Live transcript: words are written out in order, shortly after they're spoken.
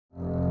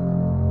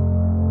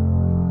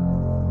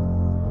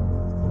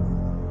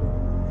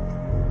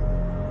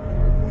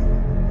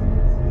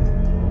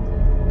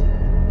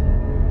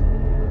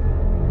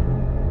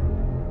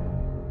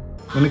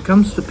When it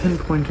comes to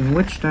pinpointing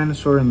which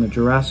dinosaur in the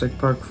Jurassic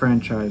Park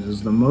franchise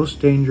is the most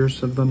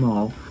dangerous of them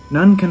all,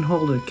 none can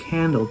hold a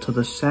candle to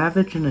the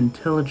savage and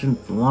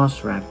intelligent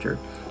Velociraptor.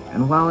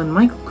 And while in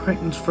Michael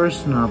Crichton's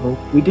first novel,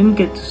 we didn't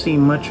get to see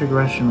much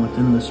aggression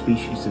within the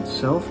species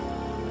itself,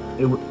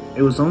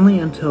 it was only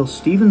until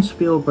Steven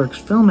Spielberg's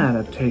film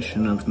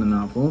adaptation of the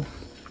novel,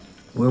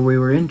 where we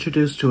were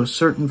introduced to a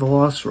certain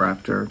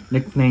Velociraptor,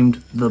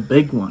 nicknamed the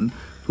Big One,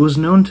 who was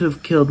known to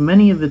have killed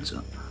many of its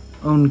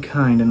own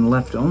kind and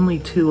left only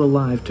 2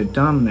 alive to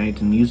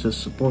dominate and use as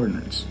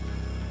subordinates.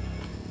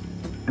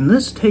 And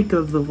this take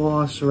of the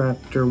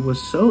Velociraptor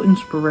was so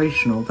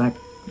inspirational that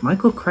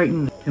Michael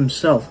Crichton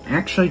himself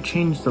actually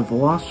changed the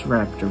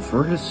Velociraptor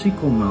for his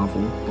sequel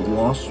novel, The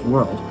Lost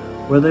World,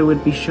 where they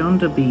would be shown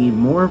to be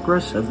more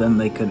aggressive than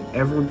they could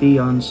ever be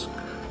on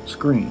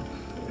screen.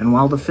 And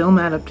while the film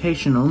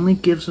adaptation only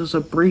gives us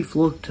a brief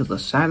look to the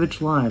savage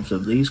lives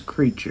of these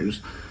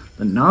creatures,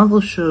 the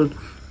novel showed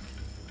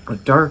a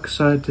dark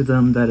side to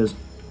them that has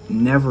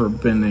never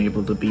been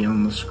able to be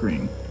on the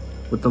screen,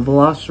 with the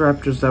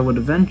Velociraptors that would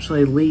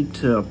eventually lead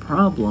to a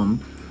problem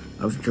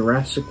of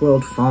Jurassic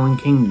World Fallen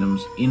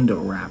Kingdom's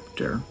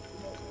Indoraptor.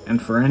 And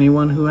for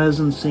anyone who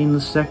hasn't seen the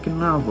second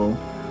novel,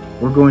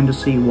 we're going to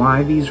see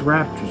why these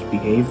raptors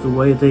behave the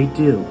way they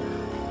do,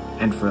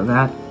 and for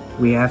that,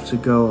 we have to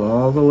go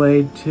all the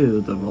way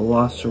to the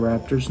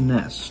Velociraptor's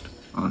nest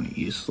on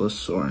Isla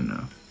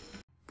Sorna.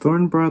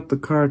 Thorn brought the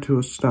car to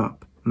a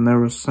stop, and there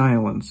was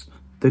silence.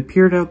 They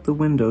peered out the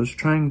windows,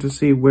 trying to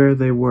see where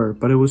they were,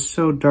 but it was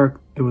so dark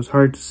it was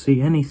hard to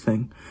see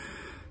anything.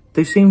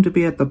 They seemed to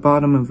be at the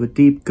bottom of a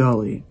deep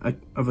gully,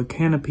 of a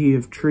canopy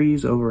of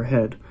trees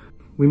overhead.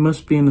 "We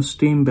must be in a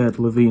steam bed,"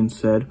 Levine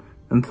said,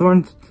 and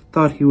Thorn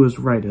thought he was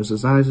right as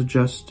his eyes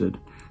adjusted.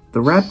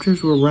 The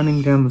raptors were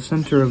running down the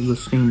center of the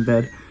steam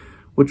bed,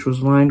 which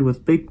was lined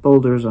with big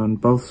boulders on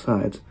both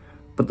sides,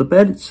 but the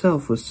bed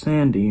itself was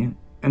sandy,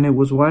 and it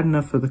was wide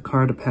enough for the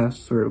car to pass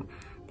through.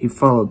 He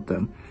followed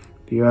them.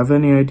 "Do you have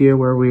any idea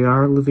where we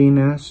are?" Levine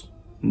asked.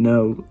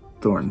 "No,"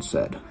 Thorn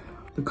said.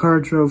 The car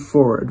drove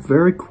forward,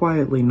 very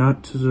quietly,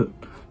 not to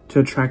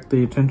attract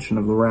the attention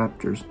of the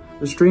raptors.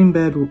 The stream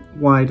bed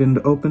widened,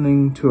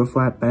 opening to a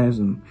flat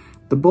basin.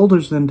 The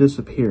boulders then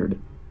disappeared.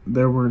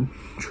 There were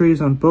trees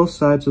on both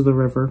sides of the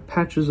river,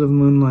 patches of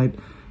moonlight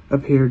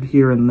appeared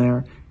here and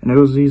there, and it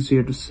was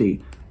easier to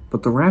see.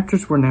 But the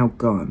raptors were now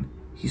gone.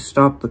 He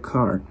stopped the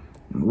car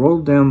and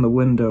rolled down the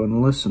window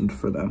and listened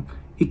for them.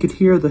 He could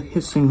hear the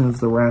hissing of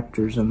the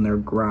raptors and their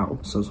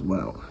growls as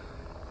well.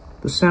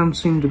 The sound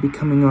seemed to be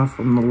coming off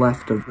from the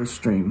left of the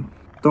stream.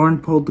 Thorn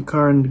pulled the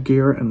car into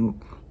gear and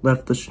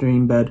left the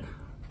stream bed,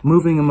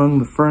 moving among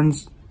the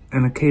ferns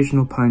and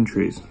occasional pine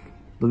trees.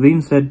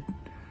 Levine said,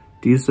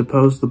 "Do you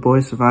suppose the boy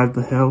survived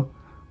the hill?"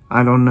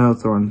 "I don't know,"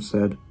 Thorn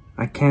said.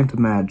 "I can't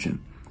imagine."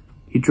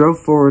 He drove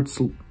forward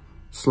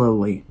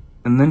slowly,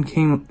 and then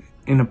came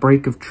in a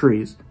break of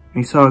trees,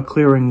 and he saw a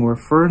clearing where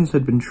ferns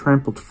had been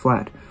trampled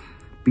flat.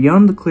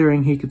 Beyond the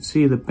clearing he could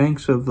see the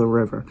banks of the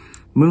river,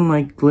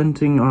 moonlight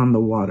glinting on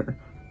the water.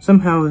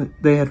 Somehow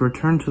they had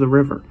returned to the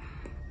river,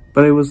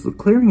 but it was the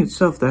clearing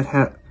itself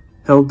that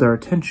held their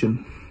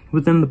attention.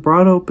 Within the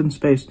broad open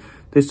space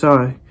they saw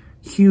a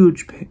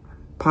huge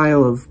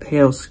pile of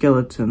pale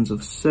skeletons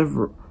of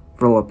several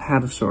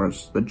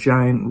apatosaurs, the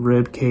giant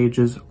rib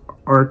cages,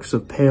 arcs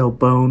of pale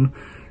bone,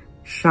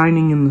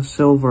 shining in the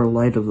silver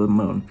light of the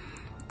moon.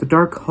 The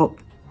dark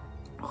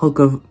hulk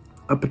of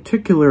a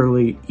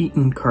particularly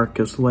eaten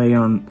carcass lay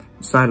on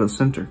the side of the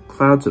center,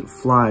 clouds of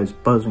flies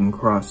buzzing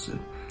across it.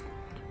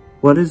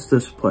 "What is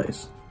this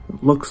place?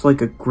 It looks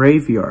like a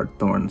graveyard,"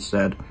 Thorn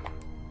said.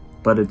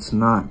 But it's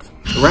not.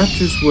 The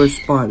raptors were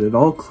spotted,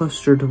 all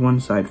clustered to one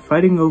side,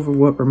 fighting over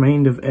what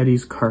remained of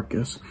Eddie's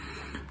carcass.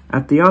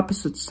 At the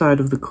opposite side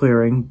of the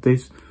clearing, they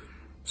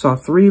saw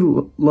 3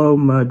 low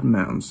mud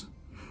mounds.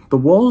 The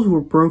walls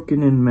were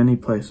broken in many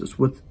places.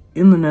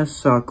 Within the nest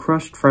saw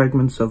crushed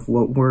fragments of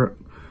what were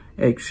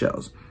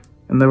eggshells,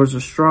 and there was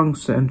a strong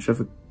stench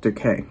of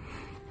decay.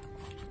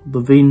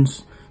 Levine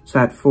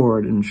sat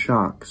forward in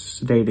shock,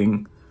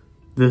 stating,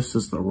 "This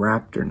is the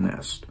raptor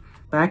nest."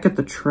 Back at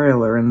the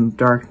trailer in the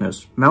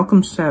darkness,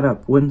 Malcolm sat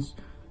up,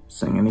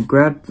 wincing, and he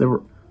grabbed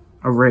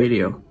a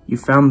radio. "You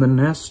found the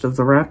nest of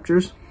the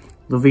raptors?"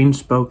 Levine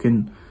spoke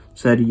and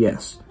said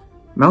yes.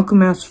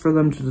 Malcolm asked for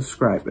them to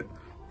describe it.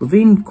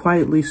 Levine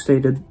quietly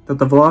stated that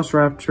the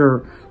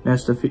Velociraptor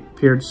nest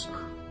appeared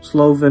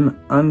sloven,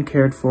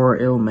 uncared for,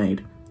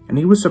 ill-made, and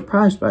he was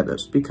surprised by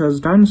this, because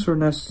dinosaur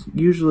nests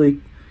usually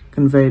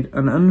conveyed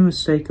an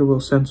unmistakable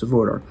sense of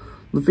order.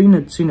 Levine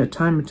had seen it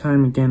time and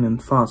time again in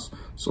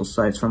fossil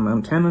sites from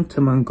Montana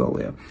to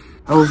Mongolia.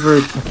 However,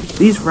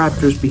 these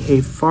raptors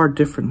behaved far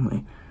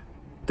differently.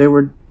 They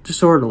were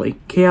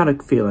disorderly,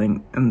 chaotic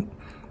feeling, and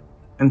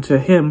to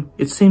him,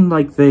 it seemed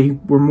like they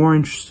were more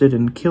interested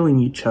in killing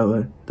each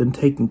other than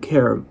taking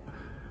care of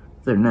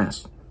their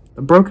nest.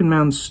 The broken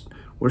mounds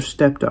were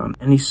stepped on,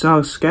 and he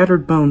saw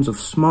scattered bones of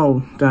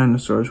small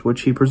dinosaurs,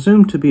 which he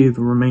presumed to be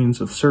the remains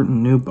of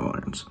certain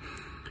newborns.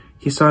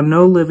 He saw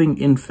no living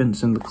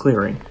infants in the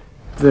clearing,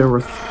 There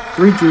were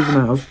 3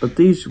 juveniles, but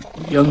these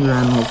younger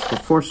animals were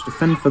forced to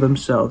fend for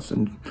themselves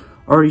and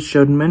already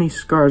showed many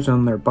scars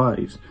on their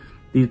bodies.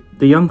 The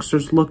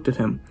youngsters looked at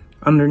him,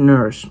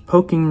 undernourished,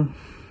 poking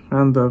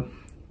around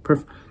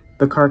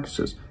the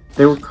carcasses.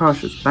 They were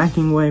cautious,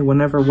 backing away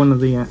whenever one of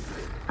the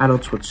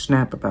adults would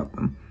snap about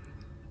them.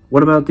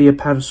 "What about the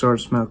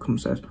Apatosaurus?" Malcolm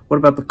said. "What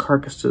about the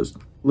carcasses?"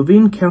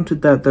 Levine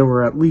counted that there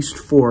were at least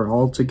 4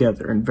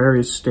 altogether in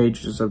various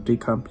stages of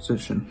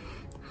decomposition.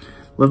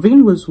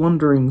 Levine was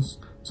wondering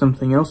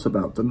something else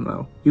about them,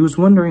 though. He was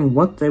wondering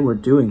what they were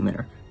doing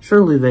there.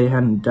 Surely they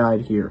hadn't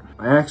died here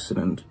by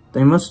accident.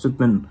 They must have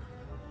been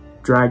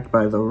dragged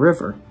by the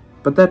river.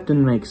 But that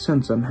didn't make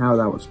sense on how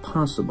that was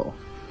possible.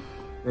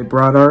 "They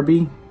brought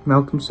Arby?"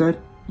 Malcolm said.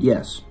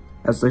 "Yes."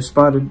 As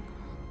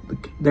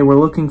they were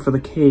looking for the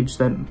cage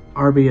that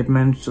Arby had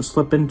managed to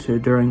slip into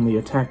during the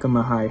attack on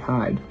the high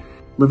hide.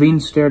 Levine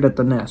stared at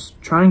the nest,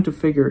 trying to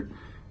figure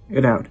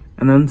it out,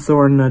 and then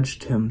Thorn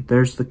nudged him.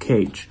 "There's the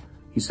cage,"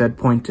 he said,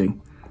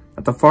 pointing.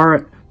 At the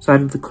far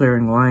side of the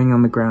clearing, lying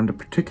on the ground, a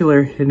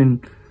particular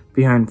hidden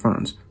behind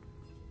ferns.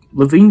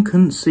 Levine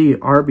couldn't see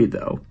Arby,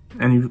 though,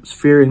 and he was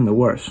fearing the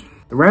worst.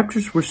 The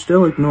raptors were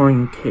still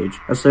ignoring the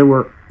cage, as they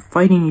were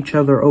fighting each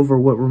other over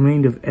what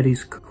remained of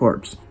Eddie's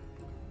corpse.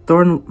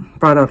 Thorn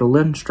brought out a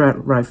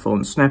Lindstrat rifle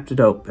and snapped it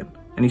open,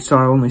 and he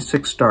saw only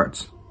 6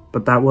 darts.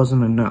 But that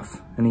wasn't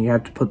enough, and he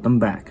had to put them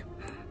back.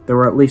 There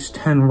were at least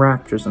 10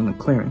 raptors in the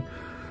clearing.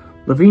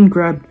 Levine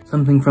grabbed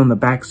something from the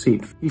back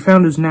seat. He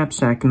found his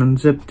knapsack and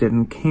unzipped it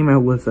and came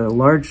out with a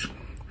large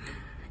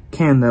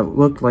can that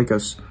looked like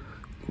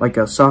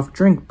a soft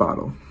drink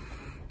bottle.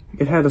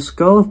 It had a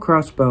skull of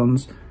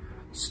crossbones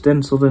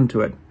stenciled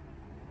into it,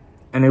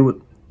 and it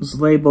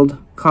was labeled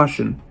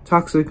 "Caution,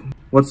 Toxic."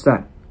 "What's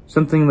that?"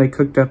 "Something they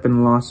cooked up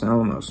in Los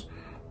Alamos."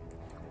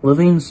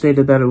 Levine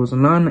stated that it was a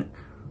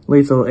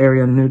non-lethal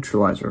area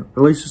neutralizer,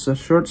 releases a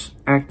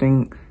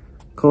short-acting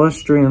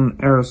cholesterol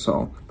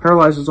aerosol,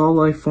 paralyzes all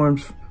life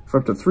forms for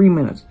up to 3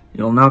 minutes.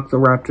 It'll knock the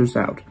raptors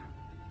out.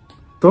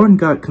 Thorn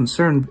got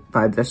concerned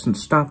by this and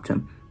stopped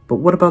him. "But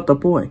what about the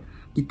boy?"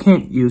 "You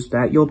can't use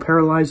that. You'll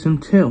paralyze him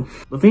too."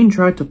 Levine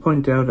tried to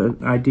point out an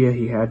idea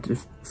he had,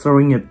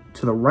 throwing it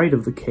to the right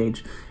of the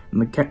cage, and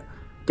the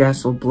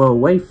gas will blow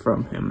away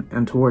from him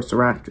and towards the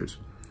raptors.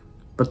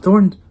 But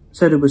Thorn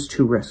said it was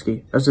too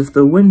risky, as if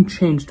the wind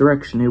changed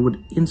direction, it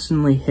would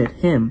instantly hit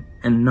him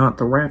and not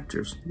the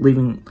raptors,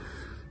 leaving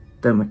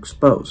them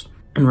exposed,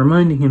 and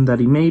reminding him that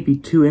he may be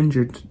too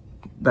injured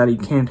that he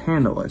can't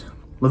handle it.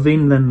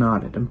 Levine then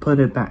nodded and put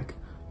it back.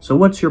 "So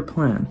what's your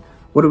plan?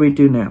 What do we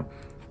do now?"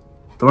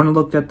 Thorn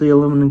looked at the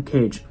aluminum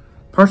cage,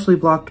 partially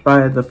blocked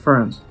by the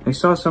ferns, and he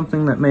saw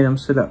something that made him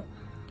sit up.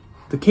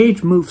 The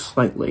cage moved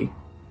slightly,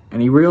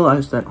 and he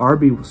realized that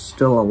Arby was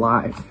still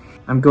alive.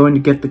 "I'm going to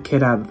get the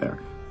kid out of there."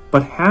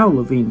 "But how?"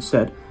 Levine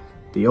said.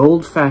 "The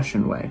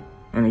old-fashioned way,"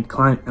 and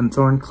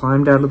Thorn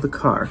climbed out of the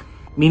car.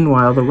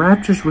 Meanwhile, the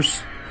raptors were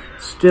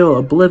still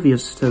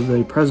oblivious to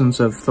the presence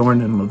of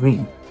Thorn and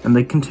Levine, and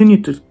they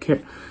continued to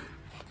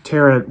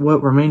tear at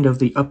what remained of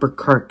the upper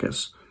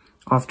carcass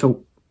off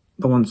to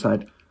the one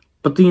side.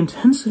 But the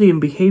intensity and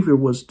behavior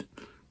was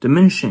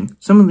diminishing.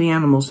 Some of the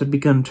animals had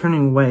begun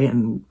turning away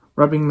and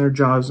rubbing their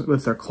jaws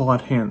with their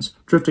clawed hands,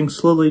 drifting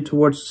slowly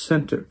towards the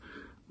center,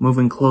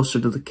 moving closer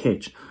to the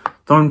cage.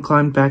 Thorn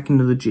climbed back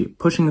into the Jeep,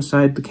 pushing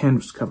aside the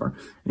canvas cover,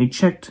 and he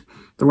checked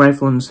the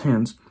rifle in his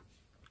hands.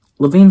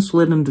 Levine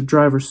slid into the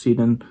driver's seat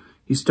and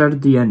he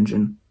started the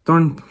engine.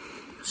 Thorn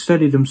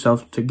steadied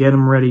himself to get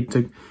him ready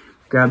to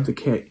grab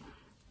the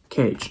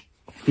cage.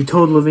 He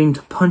told Levine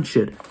to punch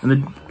it, and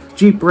the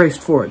Jeep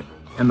raced forward,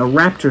 and the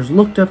raptors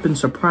looked up in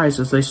surprise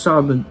as they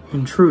saw the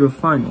intruder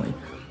finally.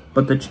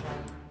 But the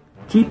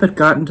Jeep had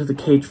gotten to the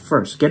cage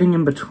first, getting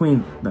in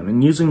between them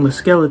and using the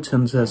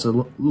skeletons as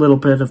a little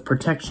bit of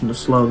protection to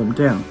slow them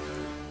down.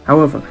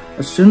 However,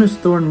 as soon as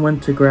Thorn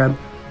went to grab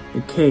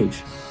the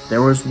cage,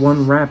 there was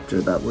one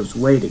raptor that was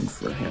waiting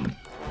for him,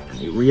 and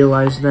he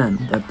realized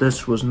then that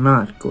this was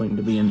not going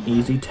to be an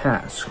easy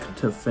task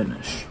to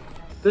finish.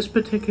 This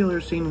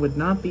particular scene would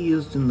not be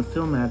used in the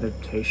film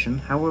adaptation.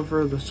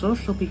 However, the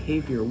social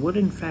behavior would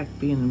in fact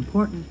be an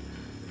important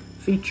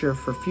feature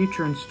for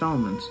future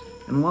installments,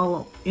 and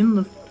while in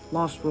the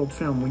Lost World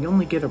film we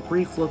only get a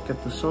brief look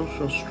at the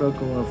social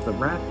struggle of the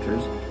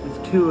raptors,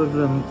 with 2 of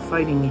them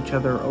fighting each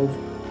other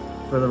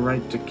over the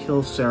right to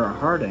kill Sarah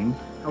Harding,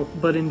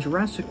 but in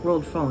Jurassic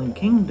World Fallen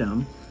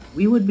Kingdom,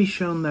 we would be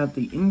shown that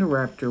the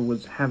Indoraptor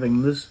was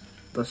having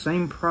the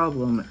same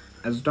problem,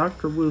 as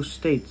Dr. Wu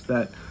states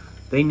that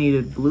they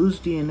needed Blue's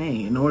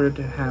DNA in order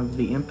to have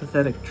the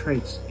empathetic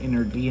traits in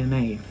her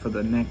DNA for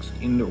the next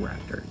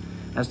Indoraptor,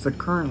 as the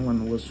current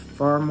one was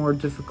far more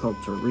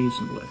difficult to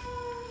reason with.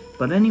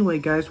 But anyway,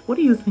 guys, what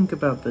do you think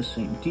about this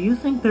scene? Do you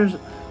think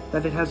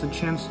that it has a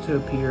chance to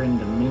appear in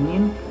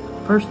Dominion?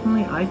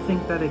 Personally, I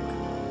think that it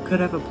could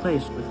have a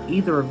place with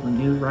either of the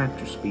new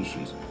raptor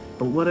species.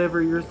 But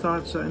whatever your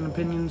thoughts and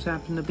opinions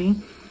happen to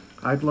be,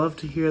 I'd love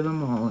to hear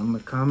them all in the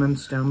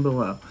comments down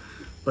below.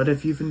 But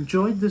if you've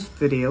enjoyed this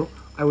video,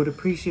 I would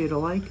appreciate a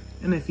like,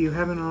 and if you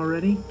haven't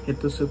already,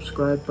 hit the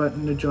subscribe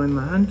button to join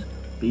the hunt.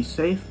 Be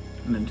safe,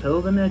 and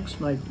until the next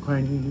Michael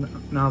Crichton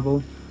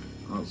novel,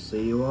 I'll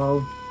see you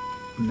all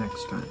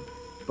next time.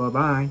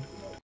 Bye-bye.